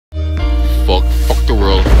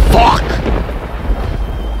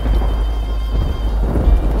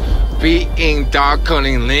ink, dog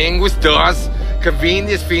cunning linguist does.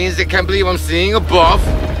 Convenience fiends that can't believe I'm seeing above.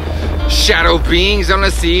 Shadow beings on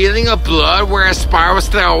the ceiling of blood, where a spiral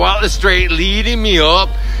stairwell is straight leading me up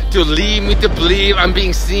to lead me to believe I'm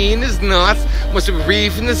being seen as nuts. Must be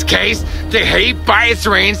brief in this case. They hate by its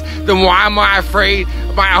reins. Then why am I afraid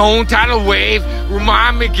of my own tidal wave?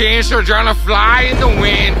 Remind me again, sure trying to fly in the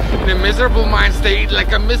wind. In a miserable mind state, like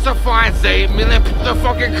a misdefined state. Million people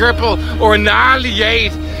fucking cripple or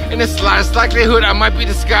annihilate. In the slightest likelihood I might be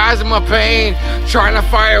disguising my pain, trying to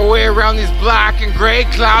fire away around these black and gray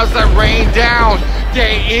clouds that rain down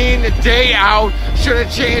day in and day out.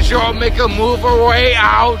 Should've changed or make a move or way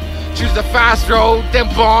out. Choose the fast road, then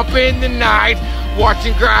bump in the night.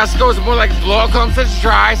 Watching grass goes more like blood comes to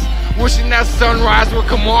tries. Wishing that sunrise would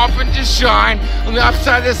come up and just shine on the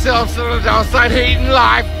upside of self, so the downside hating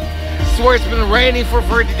life. Swear it's been raining for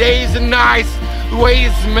 30 days and nights. The way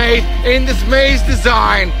it's made in this maze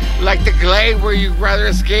design, like the glade where you'd rather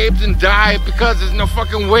escape than die, because there's no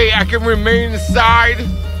fucking way I can remain inside.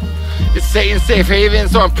 It's Satan's safe haven,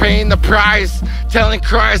 so I'm paying the price, telling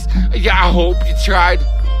Christ, yeah, I hope you tried.